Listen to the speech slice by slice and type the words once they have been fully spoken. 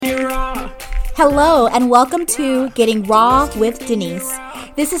Hello, and welcome to Getting Raw with Denise.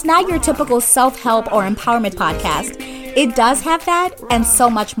 This is not your typical self-help or empowerment podcast. It does have that and so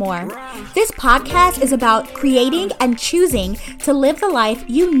much more. This podcast is about creating and choosing to live the life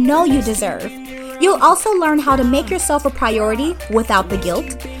you know you deserve. You'll also learn how to make yourself a priority without the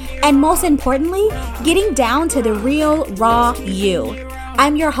guilt. And most importantly, getting down to the real, raw you.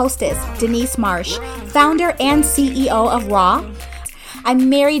 I'm your hostess, Denise Marsh, founder and CEO of Raw.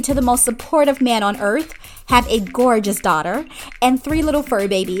 I'm married to the most supportive man on earth, have a gorgeous daughter, and 3 little fur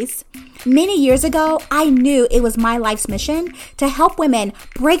babies. Many years ago, I knew it was my life's mission to help women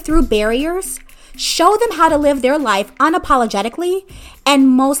break through barriers, show them how to live their life unapologetically, and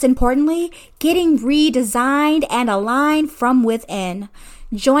most importantly, getting redesigned and aligned from within.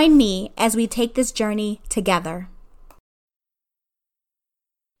 Join me as we take this journey together.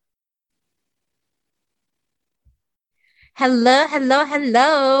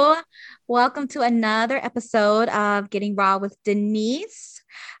 Hello. Welcome to another episode of Getting Raw with Denise.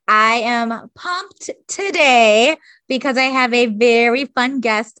 I am pumped today because I have a very fun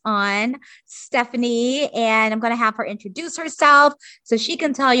guest on, Stephanie, and I'm going to have her introduce herself so she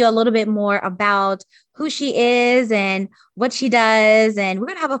can tell you a little bit more about who she is and what she does. And we're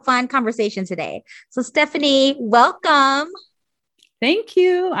going to have a fun conversation today. So Stephanie, welcome. Thank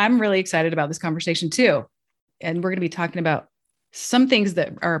you. I'm really excited about this conversation too. And we're going to be talking about some things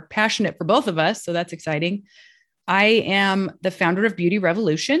that are passionate for both of us. So that's exciting. I am the founder of Beauty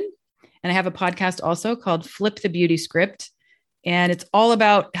Revolution, and I have a podcast also called Flip the Beauty Script. And it's all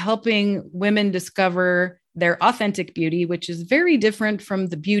about helping women discover their authentic beauty, which is very different from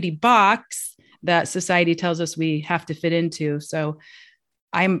the beauty box that society tells us we have to fit into. So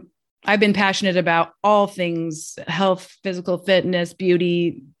I've been passionate about all things health, physical fitness,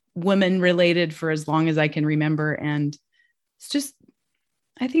 beauty, women related for as long as I can remember. And it's just,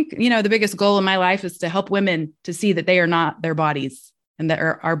 I think, the biggest goal in my life is to help women to see that they are not their bodies and that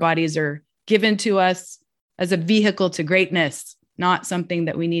our bodies are given to us as a vehicle to greatness, not something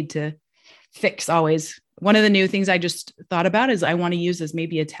that we need to fix always. One of the new things I just thought about is I want to use as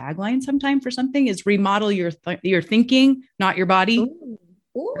maybe a tagline sometime for something is remodel your thinking, not your body.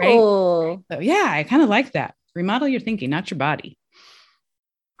 Ooh. Right? So yeah, I kind of like that. Remodel your thinking, not your body.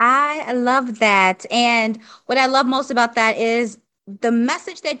 I love that. And what I love most about that is the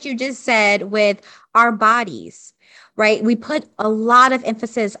message that you just said with our bodies, right? We put a lot of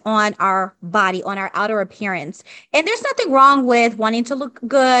emphasis on our body, on our outer appearance. And there's nothing wrong with wanting to look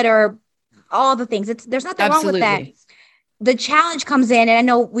good or all the things. There's nothing Absolutely wrong with that. The challenge comes in, and I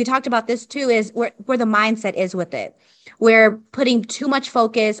know we talked about this too, is where the mindset is with it. We're putting too much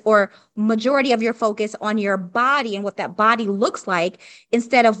focus or majority of your focus on your body and what that body looks like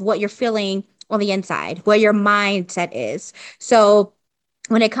instead of what you're feeling on the inside, where your mindset is. So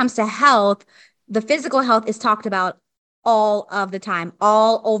when it comes to health, the physical health is talked about all of the time,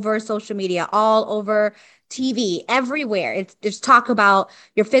 all over social media, all over TV, everywhere. There's talk about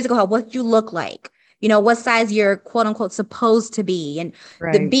your physical health, what you look like, what size you're quote unquote supposed to be, and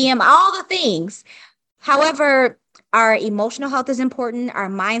right. The BM, all the things. However, our emotional health is important. Our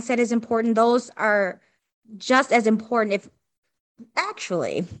mindset is important. Those are just as important, if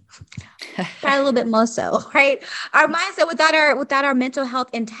actually probably a little bit more so, right? Our mindset without our mental health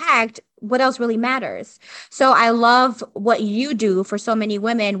intact, what else really matters? So I love what you do for so many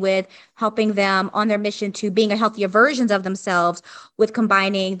women with helping them on their mission to being a healthier versions of themselves with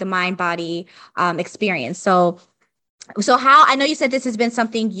combining the mind-body experience. So how, I know you said this has been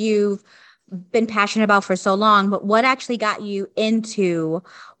something you've been passionate about for so long, but what actually got you into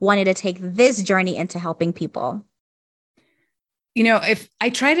wanting to take this journey into helping people? If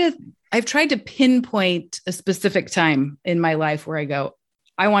I've tried to pinpoint a specific time in my life where I go,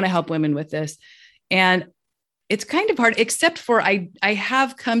 I want to help women with this. And it's kind of hard, except for I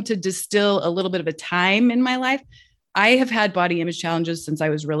have come to distill a little bit of a time in my life. I have had body image challenges since I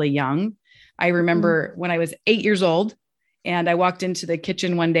was really young. I remember when I was 8 years old and I walked into the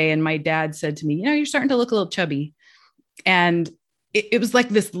kitchen one day and my dad said to me, you're starting to look a little chubby. And it was like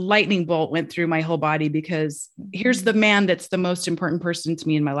this lightning bolt went through my whole body because here's the man that's the most important person to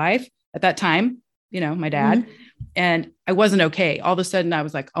me in my life at that time, my dad. And I wasn't okay. All of a sudden I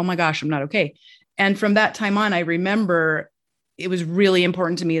was like, oh my gosh, I'm not okay. And from that time on, I remember it was really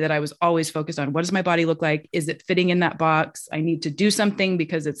important to me that I was always focused on what does my body look like? Is it fitting in that box? I need to do something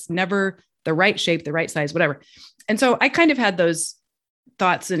because it's never the right shape, the right size, whatever. And so I kind of had those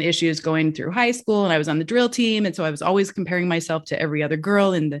thoughts and issues going through high school, and I was on the drill team. And so I was always comparing myself to every other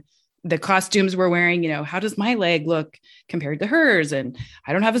girl in the costumes we're wearing. How does my leg look compared to hers? And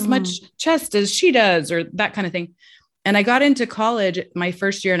I don't have as much chest as she does, or that kind of thing. And I got into college my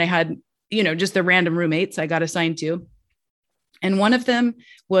first year and I had just the random roommates I got assigned to. And one of them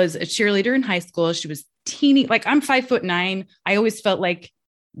was a cheerleader in high school. She was teeny, like I'm 5'9". I always felt like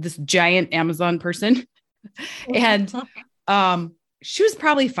this giant Amazon person. And she was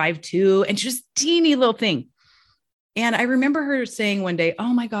probably 5'2", and she was a teeny little thing. And I remember her saying one day,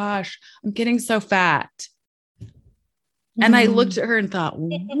 "Oh my gosh, I'm getting so fat." And I looked at her and thought,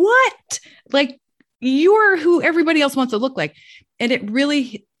 what? Like, you're who everybody else wants to look like. And it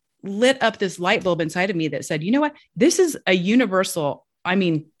really lit up this light bulb inside of me that said, you know what? This is a universal,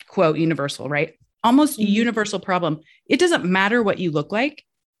 quote, universal, right? Almost universal problem. It doesn't matter what you look like.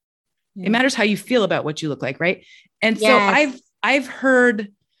 Yeah. It matters how you feel about what you look like, right? And so I've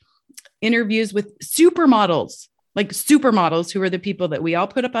heard interviews with supermodels, who are the people that we all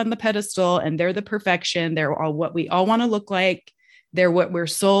put up on the pedestal, and they're the perfection. They're all what we all want to look like. They're what we're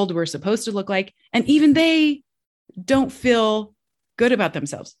supposed to look like. And even they don't feel good about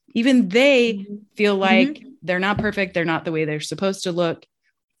themselves. Even they feel like they're not perfect. They're not the way they're supposed to look.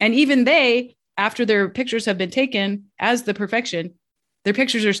 And even they, after their pictures have been taken as the perfection, their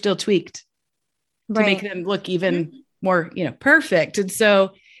pictures are still tweaked to make them look even more, perfect. And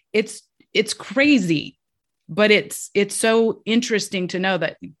so it's crazy, but it's so interesting to know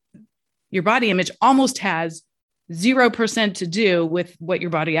that your body image almost has 0% to do with what your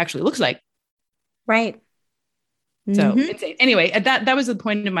body actually looks like. Right. So anyway, that was the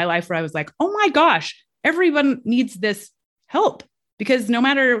point in my life where I was like, oh my gosh, everyone needs this help, because no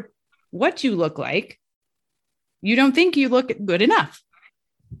matter what you look like, you don't think you look good enough.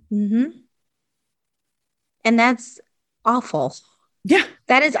 And that's awful. Yeah.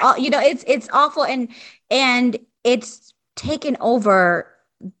 That is all, it's awful. And it's taken over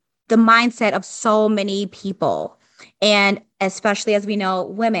the mindset of so many people. And especially, as we know,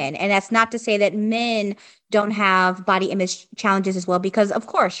 women. And that's not to say that men don't have body image challenges as well, because of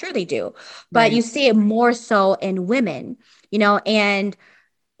course, sure they do. But you see it more so in women, and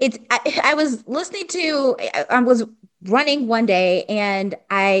I was listening to, I was running one day, and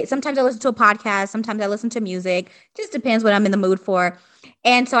sometimes I listen to a podcast, sometimes I listen to music, just depends what I'm in the mood for.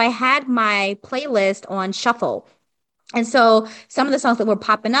 And so I had my playlist on shuffle. And so some of the songs that were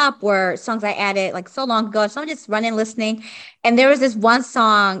popping up were songs I added like so long ago. So I'm just running, listening. And there was this one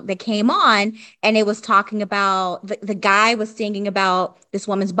song that came on, and it was talking about the guy was singing about this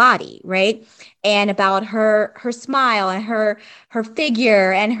woman's body, right? And about her smile and her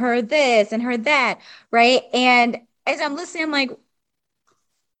figure and her this and her that, right? And as I'm listening, I'm like,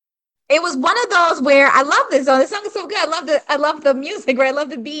 it was one of those where I love this song. This song is so good. I love the music, right? I love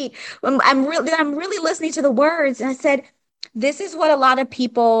the beat. I'm really listening to the words. And I said, this is what a lot of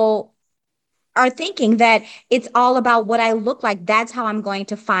people are thinking, that it's all about what I look like. That's how I'm going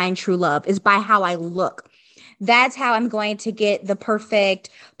to find true love, is by how I look. That's how I'm going to get the perfect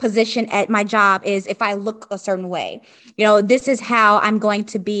position at my job, is if I look a certain way. This is how I'm going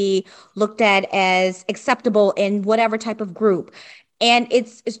to be looked at as acceptable in whatever type of group. And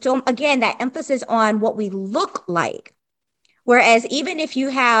it's still, again, that emphasis on what we look like. Whereas even if you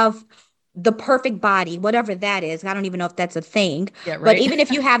have the perfect body, whatever that is, I don't even know if that's a thing, but even if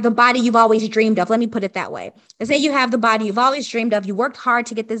you have the body you've always dreamed of, let me put it that way. Let's say you have the body you've always dreamed of, you worked hard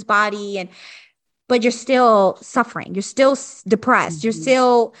to get this body, but you're still suffering. You're still depressed. You're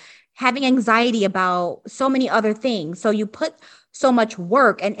still having anxiety about so many other things. So you put so much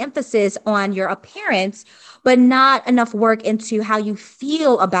work and emphasis on your appearance, but not enough work into how you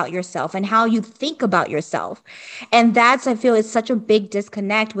feel about yourself and how you think about yourself. And that's, I feel, is such a big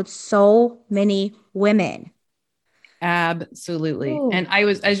disconnect with so many women. Absolutely. Ooh. And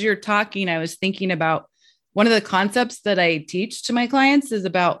as you're talking, I was thinking about one of the concepts that I teach to my clients is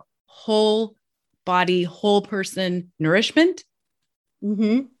about whole body, whole person nourishment.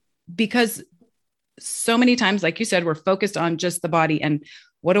 Because so many times, like you said, we're focused on just the body and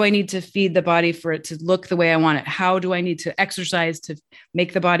what do I need to feed the body for it to look the way I want it? How do I need to exercise to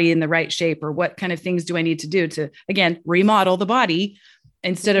make the body in the right shape? Or what kind of things do I need to do to, again, remodel the body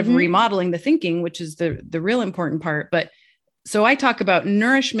instead of remodeling the thinking, which is the real important part. But so I talk about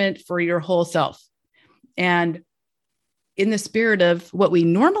nourishment for your whole self. And in the spirit of what we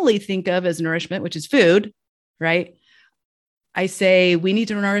normally think of as nourishment, which is food, right? I say we need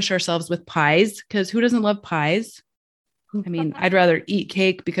to nourish ourselves with pies, because who doesn't love pies? I mean, I'd rather eat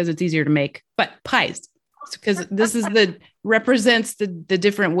cake because it's easier to make, but pies, because this is represents the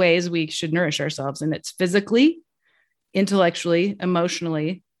different ways we should nourish ourselves. And it's physically, intellectually,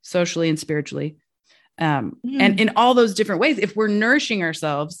 emotionally, socially, and spiritually. And in all those different ways, if we're nourishing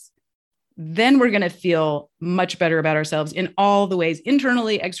ourselves, then we're going to feel much better about ourselves in all the ways,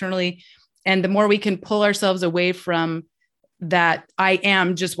 internally, externally. And the more we can pull ourselves away from that I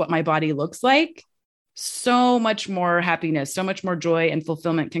am just what my body looks like, so much more happiness, so much more joy and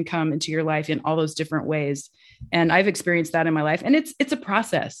fulfillment can come into your life in all those different ways. And I've experienced that in my life. And it's a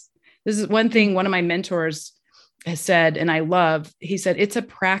process. This is one thing one of my mentors has said, and I love, he said, it's a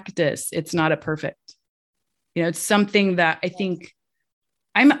practice. It's not a perfect, it's something that I think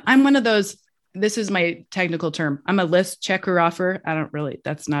I'm one of those, this is my technical term. I'm a list checker offer.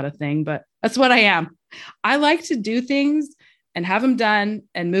 That's not a thing, but that's what I am. I like to do things and have them done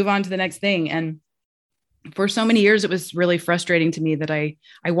and move on to the next thing. And for so many years, it was really frustrating to me that I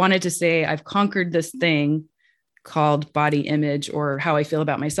wanted to say, I've conquered this thing called body image or how I feel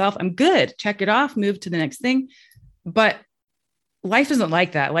about myself. I'm good. Check it off, move to the next thing. But life isn't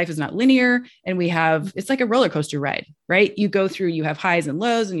like that. Life is not linear. And it's like a roller coaster ride, right? You go through, you have highs and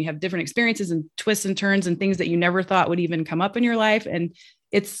lows, and you have different experiences and twists and turns and things that you never thought would even come up in your life. And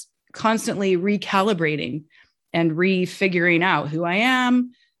it's constantly recalibrating and refiguring out who I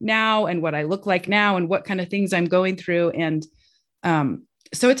am now and what I look like now and what kind of things I'm going through. And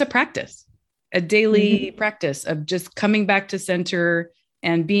so it's a practice, a daily practice of just coming back to center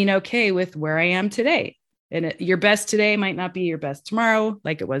and being okay with where I am today. And your best today might not be your best tomorrow,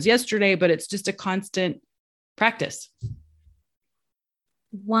 like it was yesterday, but it's just a constant practice.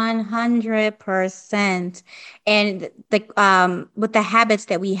 100%. And with the habits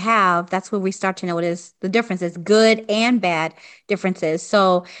that we have, that's where we start to notice the differences, good and bad differences.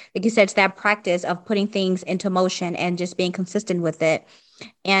 So like you said, it's that practice of putting things into motion and just being consistent with it.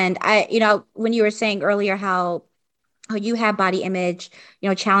 And when you were saying earlier how you have body image,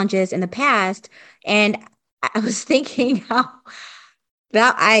 challenges in the past, and I was thinking how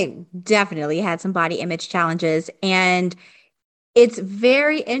that I definitely had some body image challenges. And it's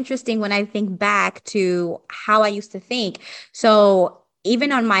very interesting when I think back to how I used to think. So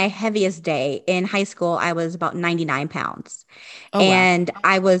even on my heaviest day in high school, I was about 99 pounds. Oh, and wow.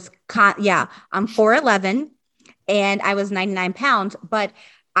 I was, I'm 4'11", and I was 99 pounds. But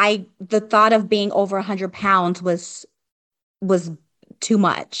the thought of being over 100 pounds was too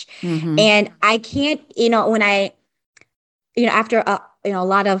much. Mm-hmm. And I can't, when I, after a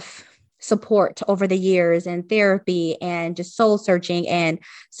lot of support over the years and therapy and just soul searching and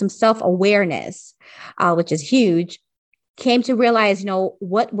some self-awareness, which is huge, came to realize,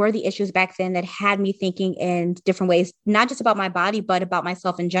 what were the issues back then that had me thinking in different ways, not just about my body, but about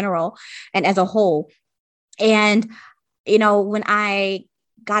myself in general and as a whole. And, when I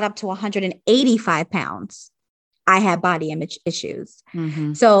got up to 185 pounds, I had body image issues.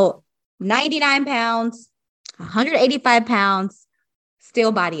 Mm-hmm. So 99 pounds, 185 pounds,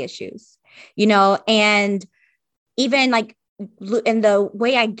 still body issues, and even and the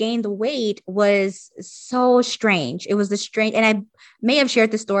way I gained the weight was so strange. It was and I may have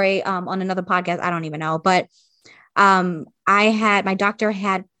shared the story on another podcast. I don't even know, but my doctor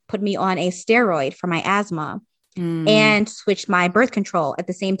had put me on a steroid for my asthma and switched my birth control at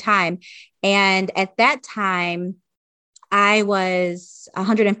the same time. And at that time, I was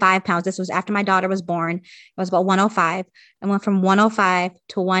 105 pounds. This was after my daughter was born. I was about 105. I went from 105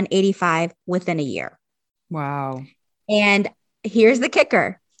 to 185 within a year. Wow. And here's the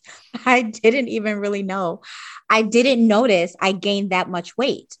kicker. I didn't even really know. I didn't notice I gained that much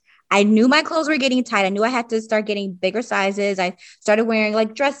weight. I knew my clothes were getting tight. I knew I had to start getting bigger sizes. I started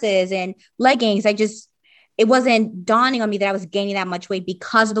wearing dresses and leggings. It wasn't dawning on me that I was gaining that much weight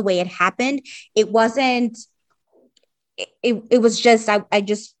because of the way it happened. It wasn't, it was just, I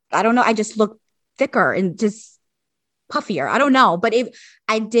don't know. I just looked thicker and just puffier. I don't know, but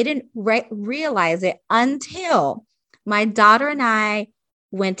I didn't realize it until my daughter and I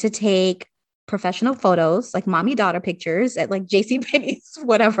went to take professional photos, like mommy-daughter pictures at JCPenney's,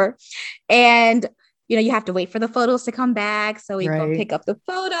 whatever. And, you have to wait for the photos to come back. So we go pick up the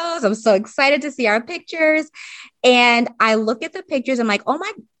photos. I'm so excited to see our pictures. And I look at the pictures. I'm like, oh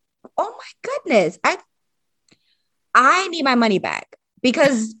my goodness. I need my money back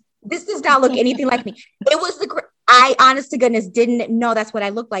because this does not look anything like me. It was I honest to goodness didn't know that's what I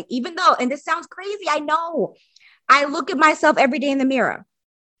looked like, even though, and this sounds crazy. I know I look at myself every day in the mirror.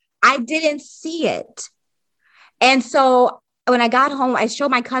 I didn't see it. And so when I got home, I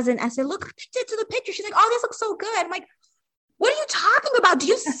showed my cousin, I said, look to the picture. She's like, oh, this looks so good. I'm like, what are you talking about? Do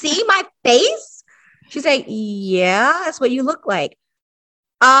you see my face? She's like, yeah, that's what you look like.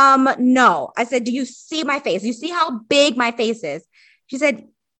 No. I said, do you see my face? You see how big my face is? She said,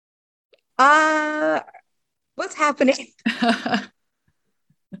 what's happening?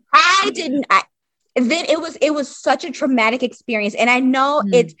 Then it was such a traumatic experience. And I know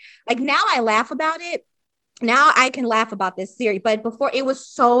it's now I laugh about it, now I can laugh about this series, but before it was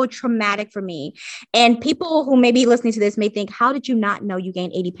so traumatic for me. And people who may be listening to this may think, how did you not know you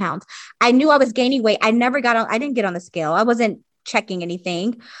gained 80 pounds? I knew I was gaining weight. I didn't get on the scale. I wasn't checking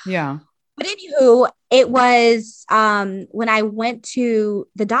anything. Yeah. But anywho, it was when I went to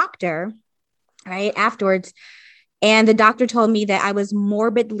the doctor, right, afterwards, and the doctor told me that I was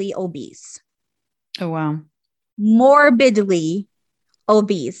morbidly obese. Oh, wow. Morbidly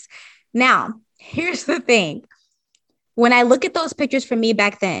obese. Now, here's the thing. When I look at those pictures from me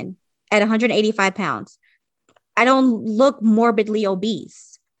back then at 185 pounds, I don't look morbidly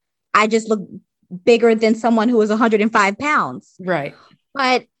obese. I just look bigger than someone who was 105 pounds. Right.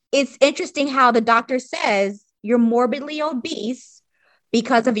 But it's interesting how the doctor says you're morbidly obese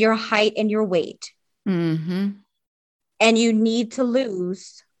because of your height and your weight. Mm-hmm. And you need to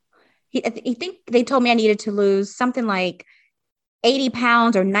lose. I think they told me I needed to lose something like 80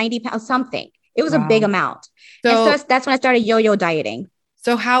 pounds or 90 pounds, something. It was a big amount. So that's when I started yo-yo dieting.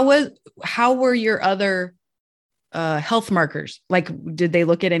 So how were your other health markers? Like, did they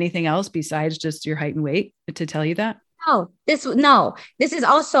look at anything else besides just your height and weight to tell you that? This is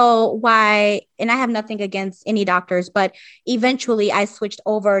also why, and I have nothing against any doctors, but eventually I switched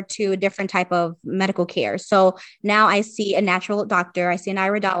over to a different type of medical care. So now I see a natural doctor, I see an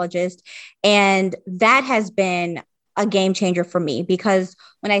iridologist, and that has been a game changer for me because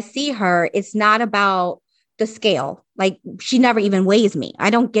when I see her, it's not about the scale. Like she never even weighs me. I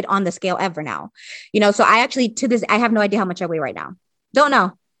don't get on the scale ever now, so I actually I have no idea how much I weigh right now. Don't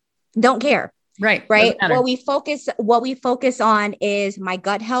know. Don't care. Right. What we focus on is my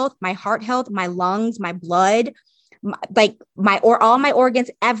gut health, my heart health, my lungs, my blood, all my organs,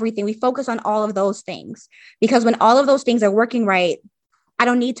 everything. We focus on all of those things because when all of those things are working right, I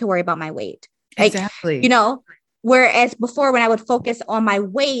don't need to worry about my weight. Exactly. Whereas before when I would focus on my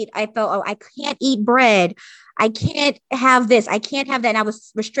weight, I felt, I can't eat bread. I can't have this. I can't have that. And I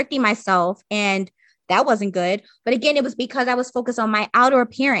was restricting myself and that wasn't good. But again, it was because I was focused on my outer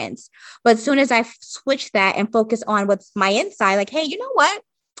appearance. But as soon as I switched that and focus on what's my inside, like, hey, you know what?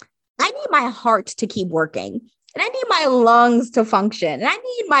 I need my heart to keep working and I need my lungs to function and I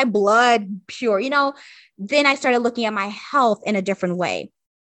need my blood pure, then I started looking at my health in a different way.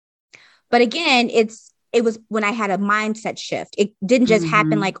 But again, it was when I had a mindset shift. It didn't just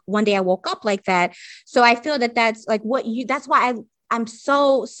happen like one day I woke up like that. So I feel that that's like that's why I'm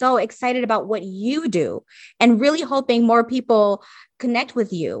so, so excited about what you do and really hoping more people connect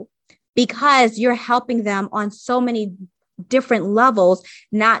with you because you're helping them on so many different levels,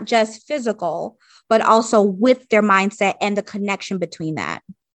 not just physical, but also with their mindset and the connection between that.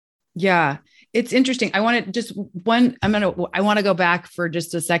 Yeah. It's interesting. I want to go back for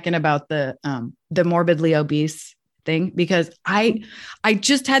just a second about the morbidly obese thing, because I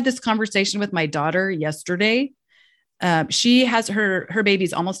just had this conversation with my daughter yesterday. She has her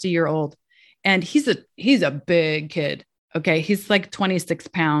baby's almost a year old and he's a big kid. Okay. He's like 26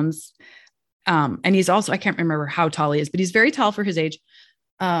 pounds. And he's also, I can't remember how tall he is, but he's very tall for his age.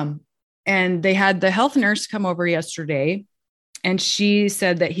 And they had the health nurse come over yesterday and she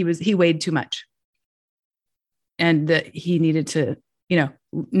said that he weighed too much and that he needed to,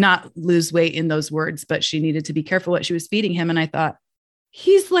 not lose weight in those words, but she needed to be careful what she was feeding him. And I thought,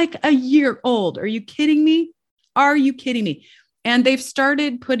 he's like a year old. Are you kidding me? Are you kidding me? And they've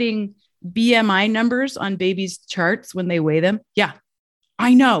started putting BMI numbers on babies' charts when they weigh them. Yeah,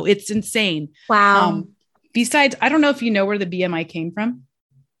 I know. It's insane. Wow. Besides, I don't know if you know where the BMI came from.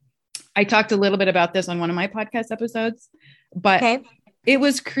 I talked a little bit about this on one of my podcast episodes, but It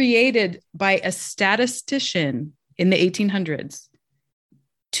was created by a statistician in the 1800s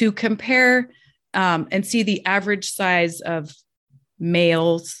to compare and see the average size of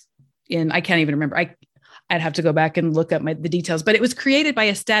males in, I can't even remember. I'd have to go back and look up the details, but it was created by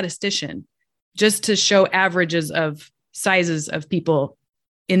a statistician just to show averages of sizes of people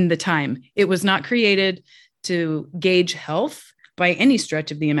in the time. It was not created to gauge health by any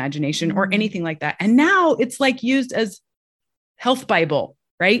stretch of the imagination or anything like that. And now it's like used as health Bible,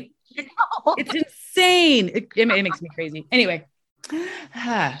 right? It's insane. It makes me crazy. Anyway,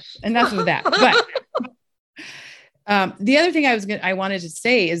 enough of that. But the other thing I wanted to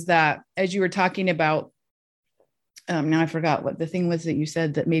say is that as you were talking about, now I forgot what the thing was that you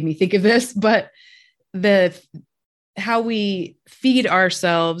said that made me think of this, but how we feed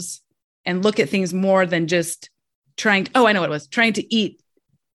ourselves and look at things more than just trying to eat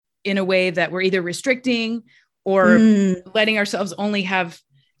in a way that we're either restricting or letting ourselves only have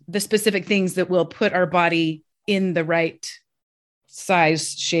the specific things that will put our body in the right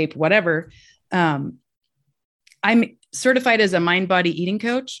size, shape, whatever. I'm certified as a mind body eating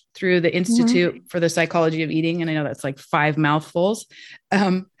coach through the Institute for the Psychology of Eating. And I know that's like 5 mouthfuls.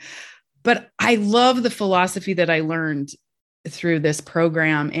 But I love the philosophy that I learned through this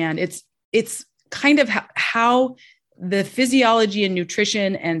program. And it's kind of how the physiology and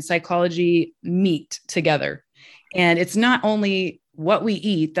nutrition and psychology meet together. And it's not only what we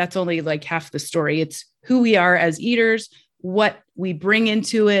eat, that's only like half the story. It's who we are as eaters, what we bring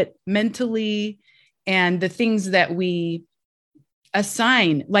into it mentally, and the things that we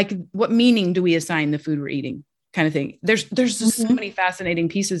assign, like what meaning do we assign the food we're eating, kind of thing. There's just so many fascinating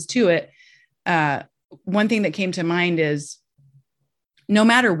pieces to it. One thing that came to mind is no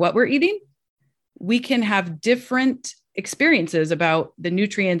matter what we're eating, we can have different experiences about the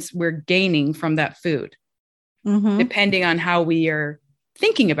nutrients we're gaining from that food, depending on how we are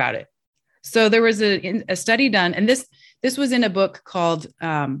thinking about it. So there was a study done, and this was in a book called,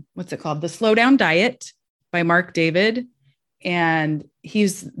 what's it called? The Slow Down Diet by Mark David. And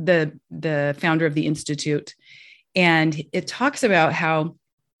he's the founder of the Institute. And it talks about how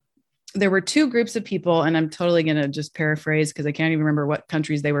there were 2 groups of people, and I'm totally going to just paraphrase because I can't even remember what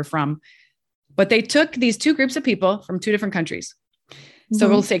countries they were from, but they took these 2 groups of people from 2 different countries. So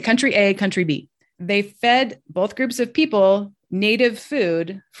we'll say country A, country B. They fed both groups of people native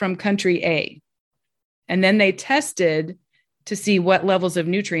food from country A. And then they tested to see what levels of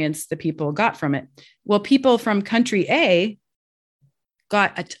nutrients the people got from it. Well, people from country A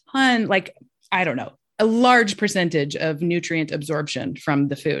got a ton, like, I don't know, a large percentage of nutrient absorption from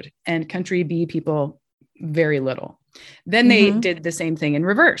the food, and country B people, very little. Then they did the same thing in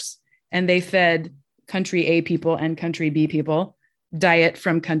reverse, and they fed country A people and country B people diet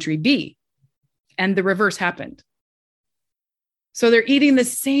from country B, and the reverse happened. So they're eating the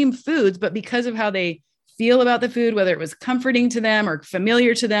same foods, but because of how they feel about the food, whether it was comforting to them or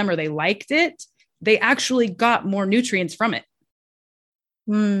familiar to them, or they liked it, they actually got more nutrients from it.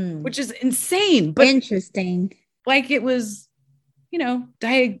 Which is insane, but interesting. Like it was, not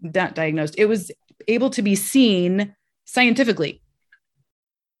diagnosed. It was able to be seen scientifically.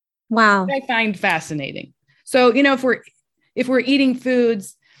 Wow. Which I find fascinating. So, if we're eating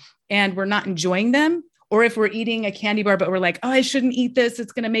foods and we're not enjoying them, or if we're eating a candy bar, but we're like, oh, I shouldn't eat this,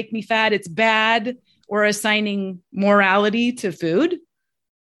 it's going to make me fat, it's bad, or assigning morality to food,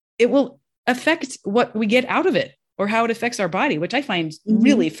 it will affect what we get out of it, or how it affects our body, which I find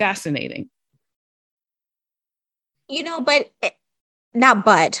really fascinating. Not but,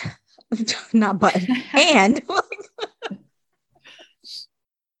 and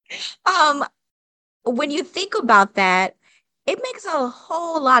when you think about that, it makes a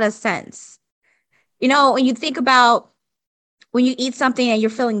whole lot of sense. When you think about when you eat something and you're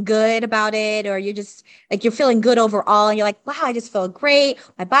feeling good about it, or you're just like, you're feeling good overall, and you're like, wow, I just feel great.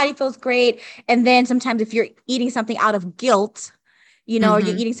 My body feels great. And then sometimes if you're eating something out of guilt, or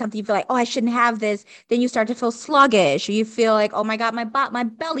you're eating something, you feel like, oh, I shouldn't have this. Then you start to feel sluggish, or you feel like, oh my God, my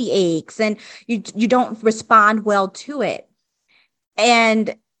belly aches, and you don't respond well to it.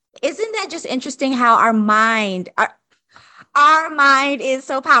 And isn't that just interesting how our mind is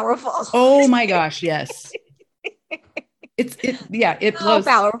so powerful? Oh my gosh. Yes. It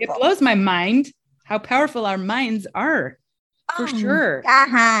blows my mind how powerful our minds are, for sure.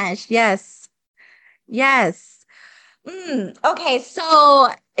 Gosh, yes. Okay, so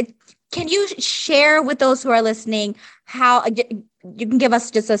can you share with those who are listening how you can give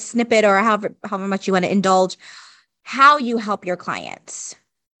us just a snippet, or however much you want to indulge, how you help your clients?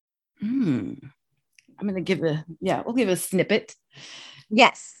 I'm going to we'll give a snippet.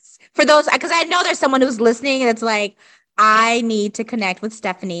 Yes. For those, because I know there's someone who's listening that's like, I need to connect with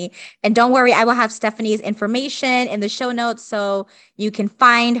Stephanie. And don't worry, I will have Stephanie's information in the show notes so you can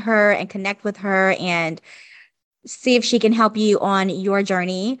find her and connect with her and see if she can help you on your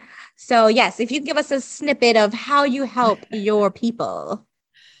journey. So yes, if you can give us a snippet of how you help your people.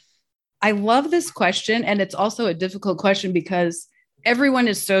 I love this question. And it's also a difficult question because everyone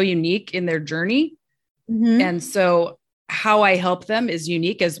is so unique in their journey. And so how I help them is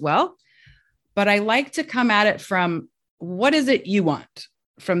unique as well. But I like to come at it from, what is it you want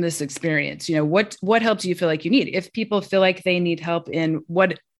from this experience? What helps you feel like you need? If people feel like they need help in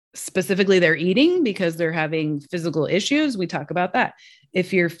what specifically they're eating because they're having physical issues, we talk about that.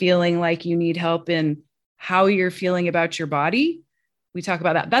 If you're feeling like you need help in how you're feeling about your body, we talk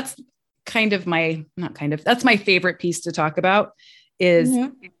about that. That's that's my favorite piece to talk about is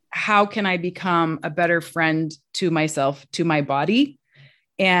how can I become a better friend to myself, to my body?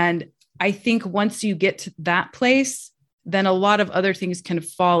 And I think once you get to that place, then a lot of other things can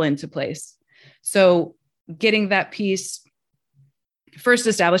fall into place. So getting that piece first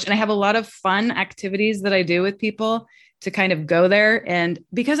established. And I have a lot of fun activities that I do with people to kind of go there. And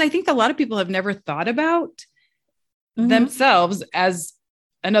because I think a lot of people have never thought about themselves as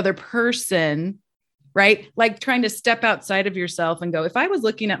another person, right? Like trying to step outside of yourself and go, if I was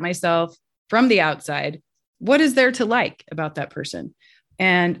looking at myself from the outside, what is there to like about that person?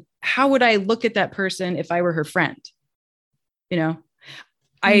 And how would I look at that person if I were her friend? You know,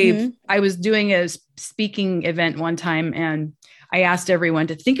 I was doing a speaking event one time, and I asked everyone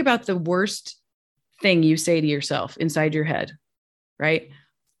to think about the worst thing you say to yourself inside your head. Right.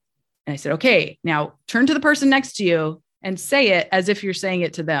 And I said, okay, now turn to the person next to you and say it as if you're saying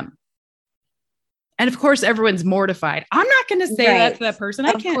it to them. And of course, everyone's mortified. I'm not going to say that to that person.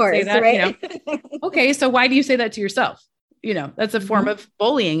 I can't say that. Right? You know? Okay. So why do you say that to yourself? You know, that's a form of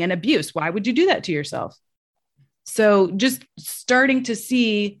bullying and abuse. Why would you do that to yourself? So just starting to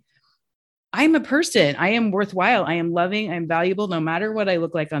see, I'm a person. I am worthwhile. I am loving. I'm valuable, no matter what I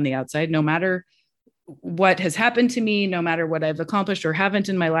look like on the outside, no matter what has happened to me, no matter what I've accomplished or haven't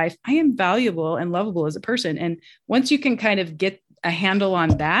in my life. I am valuable and lovable as a person. And once you can kind of get a handle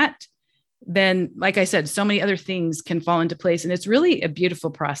on that, then, like I said, so many other things can fall into place. And it's really a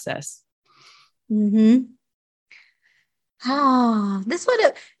beautiful process. Oh, this would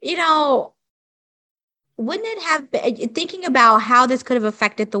have, you know, wouldn't it have been, thinking about how this could have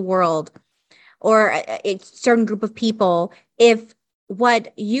affected the world or a certain group of people if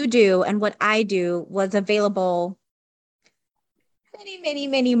what you do and what I do was available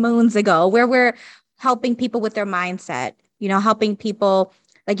many moons ago, where we're helping people with their mindset, you know, helping people,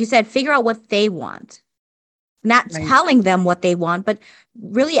 like you said, figure out what they want, not telling them what they want, but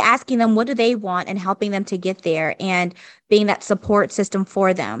really asking them, what do they want, and helping them to get there and being that support system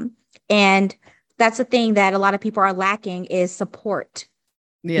for them. And that's the thing that a lot of people are lacking is support.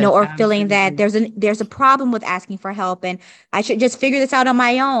 Yes, you know, or feeling that there's a problem with asking for help and I should just figure this out on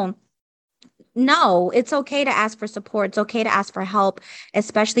my own. No, it's okay to ask for support. It's okay to ask for help,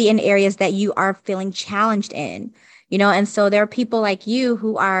 especially in areas that you are feeling challenged in, you know. And so there are people like you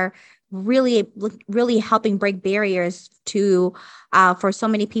who are really helping break barriers to for so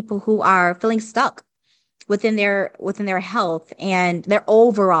many people who are feeling stuck within their health and their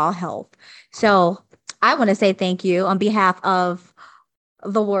overall health. So I want to say thank you on behalf of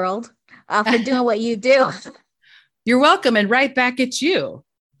the world for doing what you do. You're welcome. And right back at you.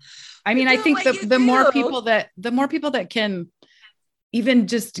 I mean, I think the more people that can even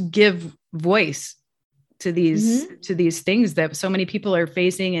just give voice to these things that so many people are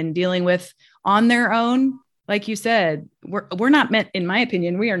facing and dealing with on their own. Like you said, we're not meant, in my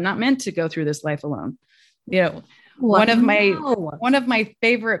opinion, we are not meant to go through this life alone. You know, one of my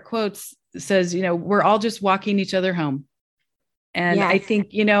favorite quotes says, you know, we're all just walking each other home. And I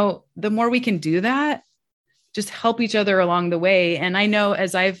think, you know, the more we can do that, just help each other along the way. And I know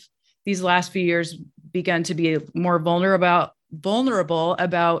as I've these last few years begun to be more vulnerable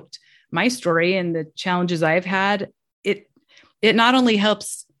about my story and the challenges I've had, it not only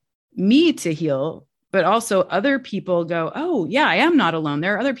helps me to heal, but also other people go, oh yeah, I am not alone.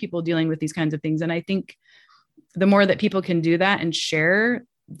 There are other people dealing with these kinds of things. And I think the more that people can do that and share,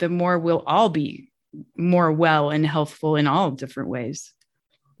 the more we'll all be more well and healthful in all different ways.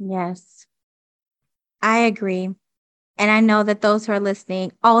 Yes, I agree. And I know that those who are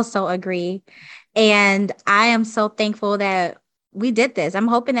listening also agree. And I am so thankful that we did this. I'm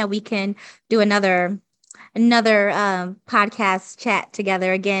hoping that we can do another podcast chat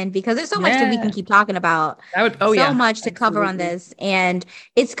together again, because there's so much that we can keep talking about. Much to cover on this. And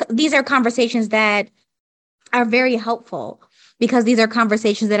these are conversations that are very helpful because these are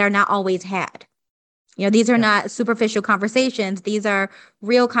conversations that are not always had. You know, these are not superficial conversations. These are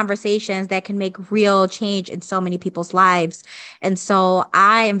real conversations that can make real change in so many people's lives. And so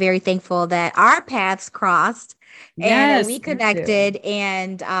I am very thankful that our paths crossed and we connected.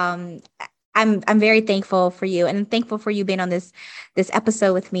 And I'm very thankful for you, and I'm thankful for you being on this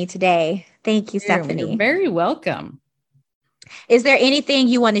episode with me today. Thank you, Stephanie. You're very welcome. Is there anything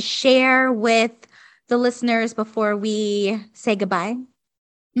you want to share with the listeners before we say goodbye?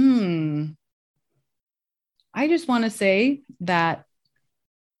 I just want to say that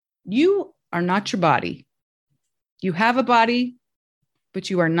you are not your body. You have a body, but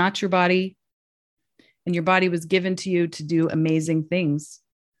you are not your body. And your body was given to you to do amazing things.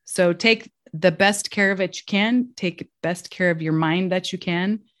 So take the best care of it you can. Take best care of your mind that you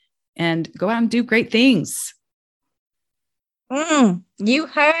can. And go out and do great things. You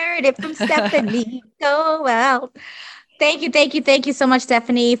heard it from Stephanie. Go out. Thank you so much,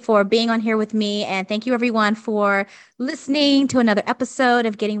 Stephanie, for being on here with me. And thank you, everyone, for listening to another episode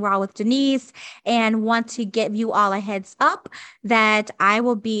of Getting Raw with Denise. And want to give you all a heads up that I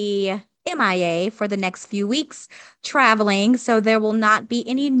will be MIA for the next few weeks traveling. So there will not be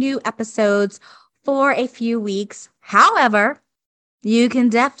any new episodes for a few weeks. However, you can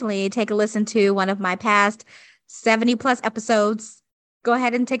definitely take a listen to one of my past 70 plus episodes. Go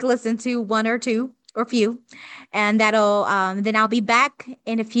ahead and take a listen to one or two or few, and that'll then I'll be back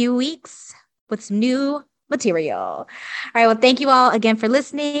in a few weeks with some new material. All right, well, thank you all again for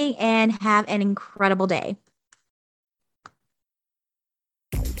listening, and have an incredible day.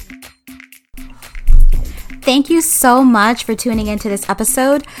 Thank you so much for tuning into this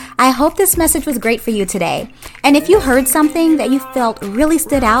episode. I hope this message was great for you today. And if you heard something that you felt really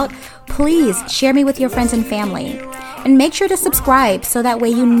stood out, please share me with your friends and family. And make sure to subscribe so that way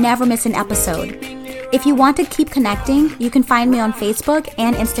you never miss an episode. If you want to keep connecting, you can find me on Facebook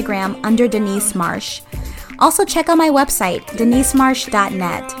and Instagram under Denise Marsh. Also, check out my website,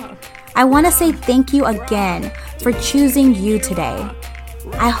 denisemarsh.net. I want to say thank you again for choosing you today.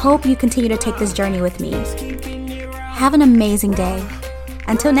 I hope you continue to take this journey with me. Have an amazing day.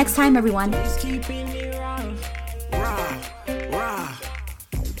 Until next time, everyone.